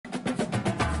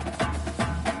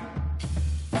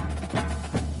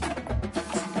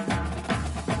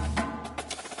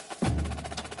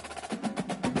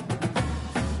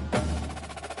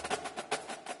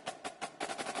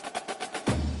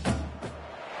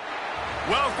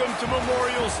Welcome to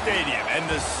Memorial Stadium and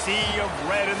the sea of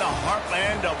red in the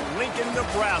heartland of Lincoln,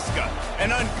 Nebraska.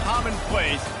 An uncommon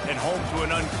place and home to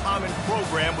an uncommon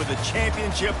program with a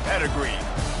championship pedigree.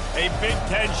 A Big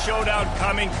Ten showdown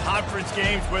coming, conference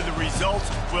games where the results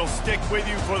will stick with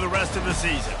you for the rest of the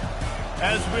season.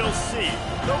 As we'll see,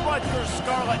 the Rutgers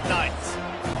Scarlet Knights.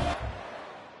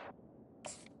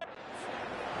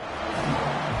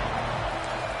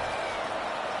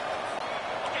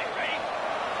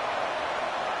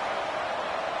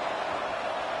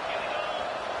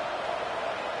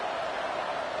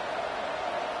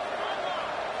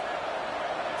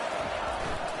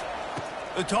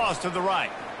 The toss to the right.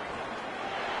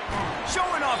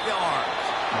 Showing off the arms.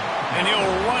 And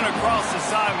he'll run across the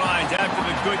sidelines after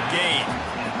the good gain.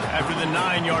 After the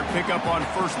 9-yard pickup on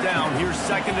first down, here's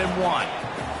 2nd and 1.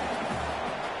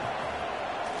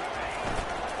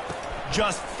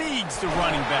 Just feeds the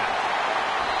running back.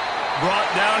 Brought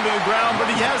down to the ground, but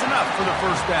he has enough for the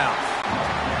first down.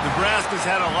 Nebraska's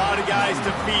had a lot of guys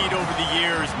to feed over the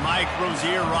years. Mike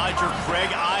Rozier, Roger Craig,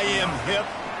 I am hip.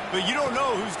 But you don't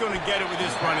know who's going to get it with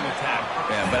this running attack.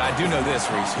 Yeah, but I do know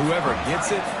this, Reese. Whoever gets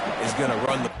it is going to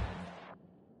run the...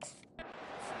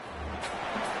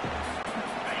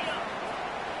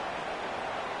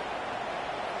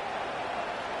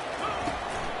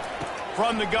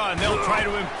 From the gun, they'll try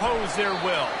to impose their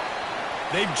will.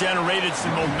 They've generated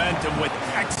some momentum with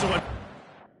excellent...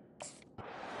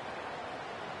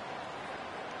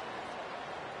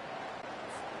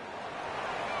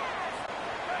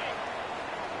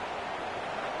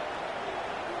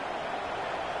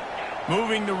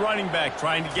 Moving the running back,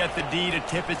 trying to get the D to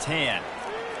tip its hand.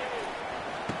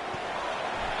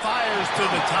 Fires to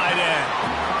the tight end.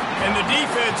 And the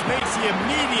defense makes the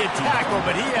immediate tackle,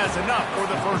 but he has enough for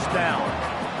the first down.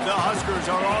 The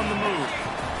Huskers are on the move.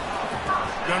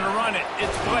 Gonna run it.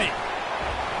 It's Blake.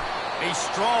 A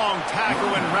strong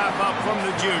tackle and wrap up from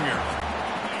the junior.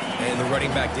 And the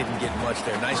running back didn't get much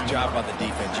there. Nice job by the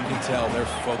defense. You can tell they're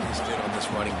focused in on this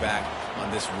running back,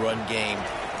 on this run game.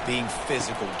 Being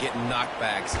physical, getting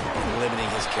knockbacks, and limiting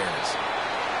his carries.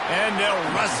 And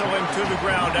they'll wrestle him to the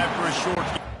ground after a short...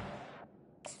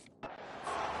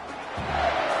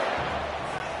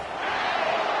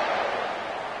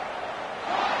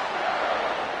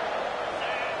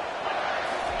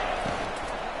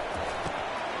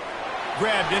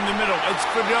 Grabbed in the middle. It's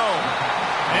Fedone.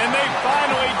 And they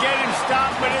finally get him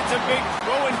stopped, but it's a big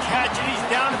throw and catch, and he's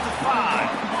down at the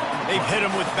 5. They've hit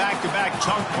him with back-to-back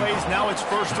chunk plays. Now it's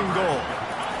 1st and goal.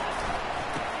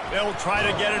 They'll try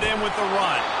to get it in with the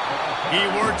run. He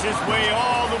works his way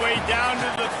all the way down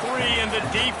to the 3, and the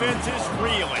defense is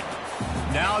reeling.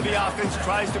 Now the offense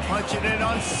tries to punch it in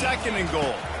on 2nd and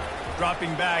goal.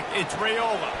 Dropping back, it's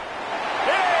Raiola.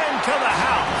 Into the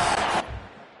house.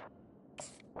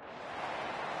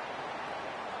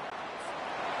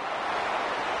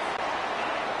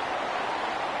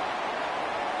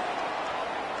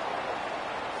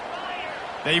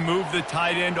 They move the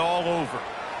tight end all over.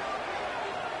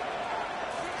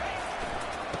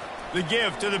 The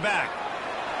give to the back.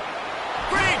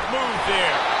 Great move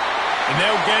there. And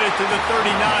they'll get it to the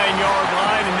 39-yard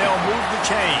line, and they'll move the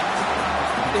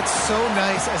chains. It's so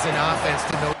nice as an offense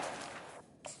to know.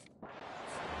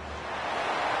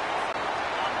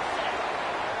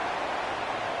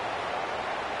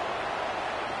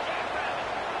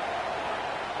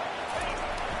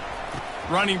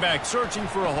 Running back searching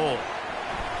for a hole.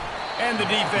 And the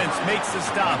defense makes the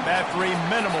stop after a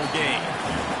minimal gain.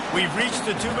 We've reached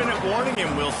the 2-minute warning,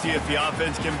 and we'll see if the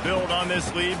offense can build on this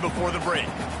lead before the break.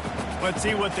 Let's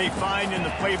see what they find in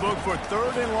the playbook for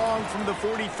 3rd and long from the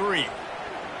 43.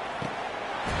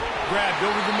 Grabbed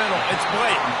over the middle. It's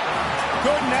Blake.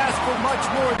 Couldn't ask for much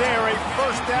more there. A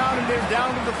first down, and they're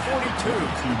down to the 42.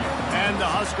 And the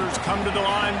Huskers come to the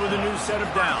line with a new set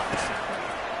of downs.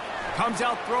 Comes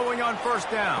out throwing on first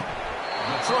down.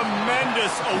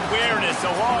 Tremendous awareness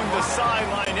along the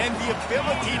sideline and the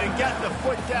ability to get the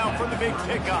foot down for the big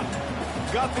pickup.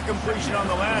 Got the completion on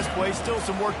the last play. Still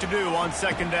some work to do on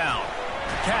 2nd down.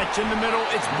 Catch in the middle.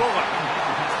 It's Bullock.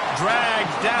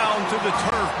 Dragged down to the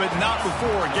turf, but not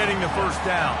before getting the first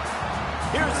down.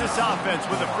 Here's this offense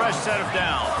with a fresh set of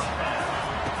downs.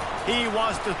 He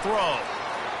wants to throw.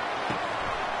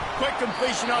 Quick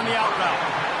completion on the out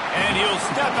route. And he'll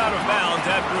step out of bounds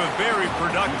after a very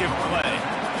productive play.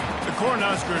 The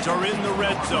Cornhuskers are in the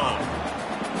red zone.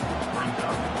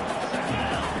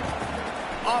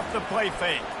 Off the play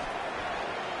fake.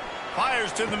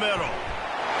 Fires to the middle.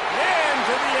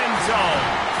 Into the end zone.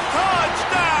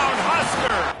 Touchdown,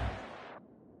 Husker!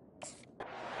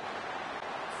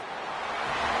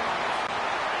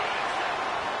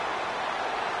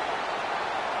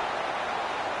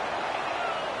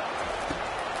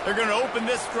 They're going to open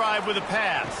this drive with a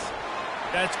pass.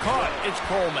 That's caught. It's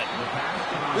Coleman.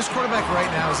 This quarterback right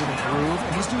now is in a groove,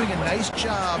 and he's doing a nice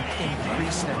job in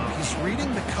pre-snap. He's reading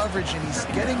the coverage, and he's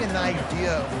getting an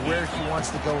idea of where he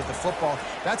wants to go with the football.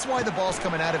 That's why the ball's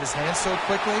coming out of his hands so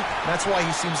quickly. That's why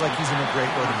he seems like he's in a great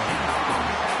way to make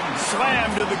it.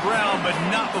 Slammed to the ground, but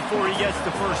not before he gets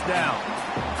the first down.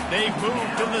 They've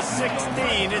moved to the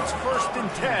 16. It's 1st and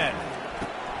 10.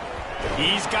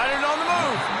 He's got it on the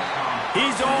move.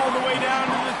 He's all the way down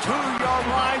to the 2-yard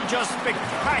line. Just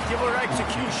spectacular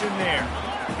execution there.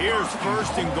 Here's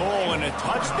 1st and goal, and a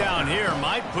touchdown here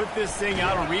might put this thing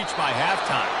out of reach by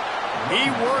halftime.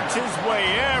 He works his way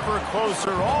ever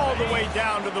closer all the way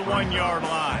down to the 1-yard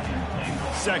line.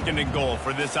 2nd and goal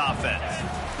for this offense.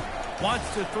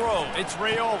 Wants to throw. It's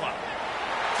Raiola.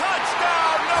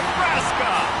 Touchdown,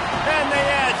 Nebraska! And they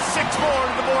add 6 more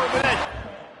to the board with it.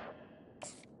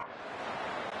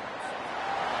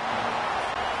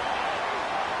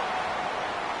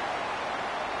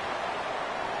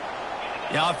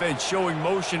 The offense showing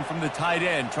motion from the tight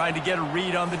end, trying to get a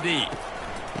read on the D.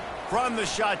 From the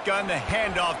shotgun, the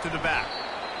handoff to the back.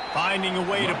 Finding a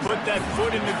way to put that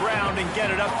foot in the ground and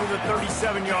get it up to the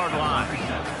 37-yard line.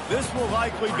 This will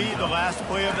likely be the last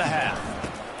play of the half.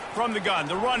 From the gun,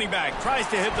 the running back tries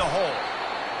to hit the hole.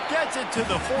 Gets it to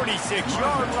the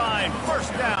 46-yard line.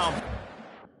 1st down.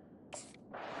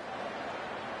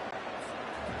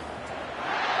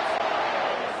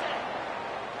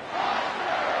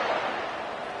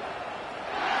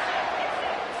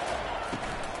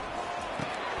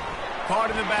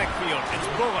 Caught in the backfield. It's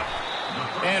Bullock.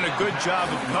 And a good job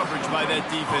of coverage by that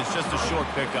defense. Just a short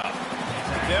pickup.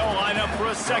 They'll line up for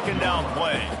a 2nd down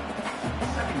play.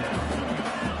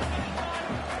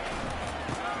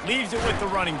 Leaves it with the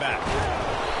running back.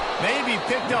 Maybe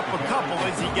picked up a couple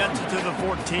as he gets it to the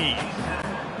 14.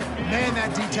 Man,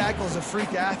 that D-tackle is a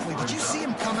freak athlete. Did you see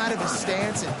him come out of his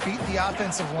stance and beat the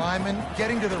offensive lineman,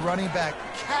 getting to the running back?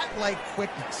 Cat-like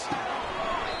quickness.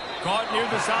 Caught near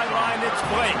the sideline, it's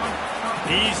Blake.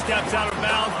 He steps out of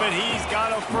bounds, but he's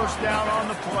got a 1st down on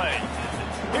the play.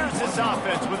 Here's this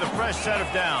offense with a fresh set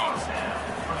of downs.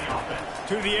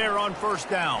 To the air on 1st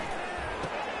down.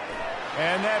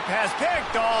 And that pass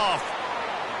picked off.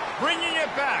 Bringing it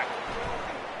back.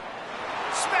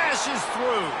 Smashes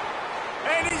through.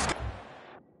 And he's...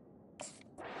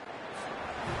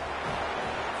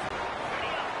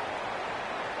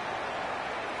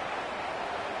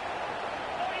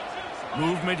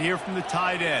 Movement here from the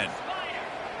tight end.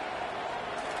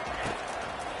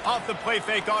 Off the play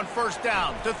fake on 1st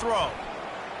down to throw.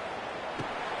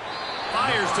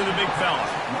 Fires to the big fella.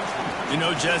 You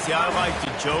know, Jesse, I like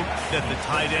to joke that the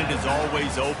tight end is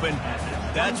always open.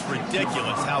 That's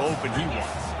ridiculous how open he was.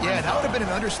 Yeah, that would have been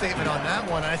an understatement on that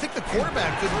one. And I think the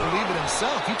quarterback couldn't believe it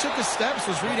himself. He took his steps,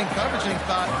 was reading coverage, and he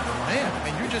thought, man,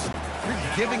 you're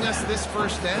giving us this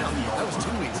 1st down. That was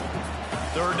too easy.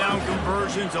 3rd down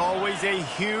conversion's always a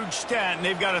huge stat, and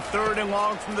they've got a 3rd and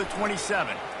long from the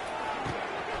 27.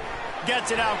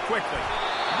 Gets it out quickly.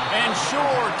 And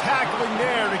sure, tackling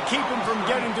there to keep him from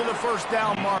getting to the 1st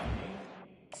down mark.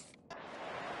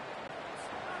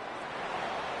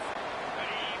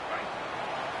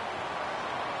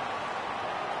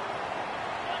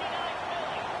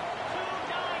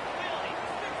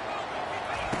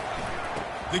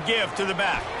 The give to the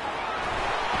back.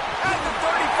 At the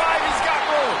 35, he's got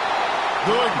room.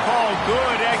 Good call,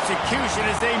 good execution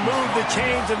as they move the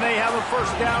chains and they have a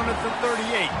 1st down at the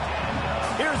 38.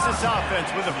 Here's this offense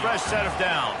with a fresh set of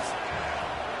downs.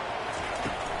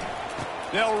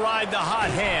 They'll ride the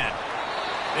hot hand.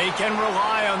 They can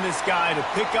rely on this guy to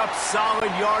pick up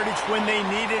solid yardage when they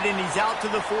need it, and he's out to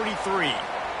the 43.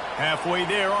 Halfway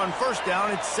there on 1st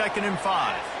down, it's 2nd and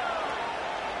 5.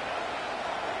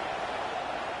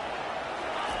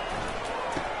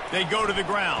 They go to the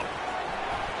ground.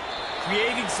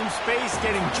 Creating some space,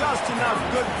 getting just enough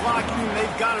good blocking, and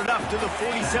they've got it up to the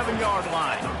 47-yard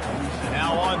line.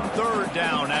 Now on 3rd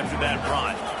down after that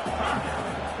run.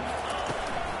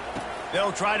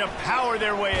 They'll try to power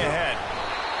their way ahead.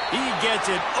 He gets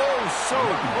it oh so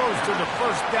close to the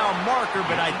 1st down marker,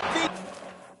 but I think...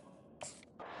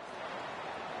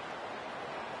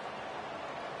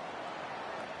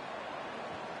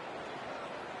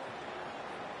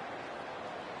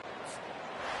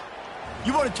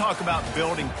 You want to talk about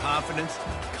building confidence?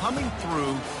 Coming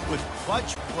through with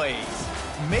clutch plays,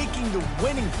 making the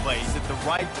winning plays at the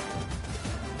right...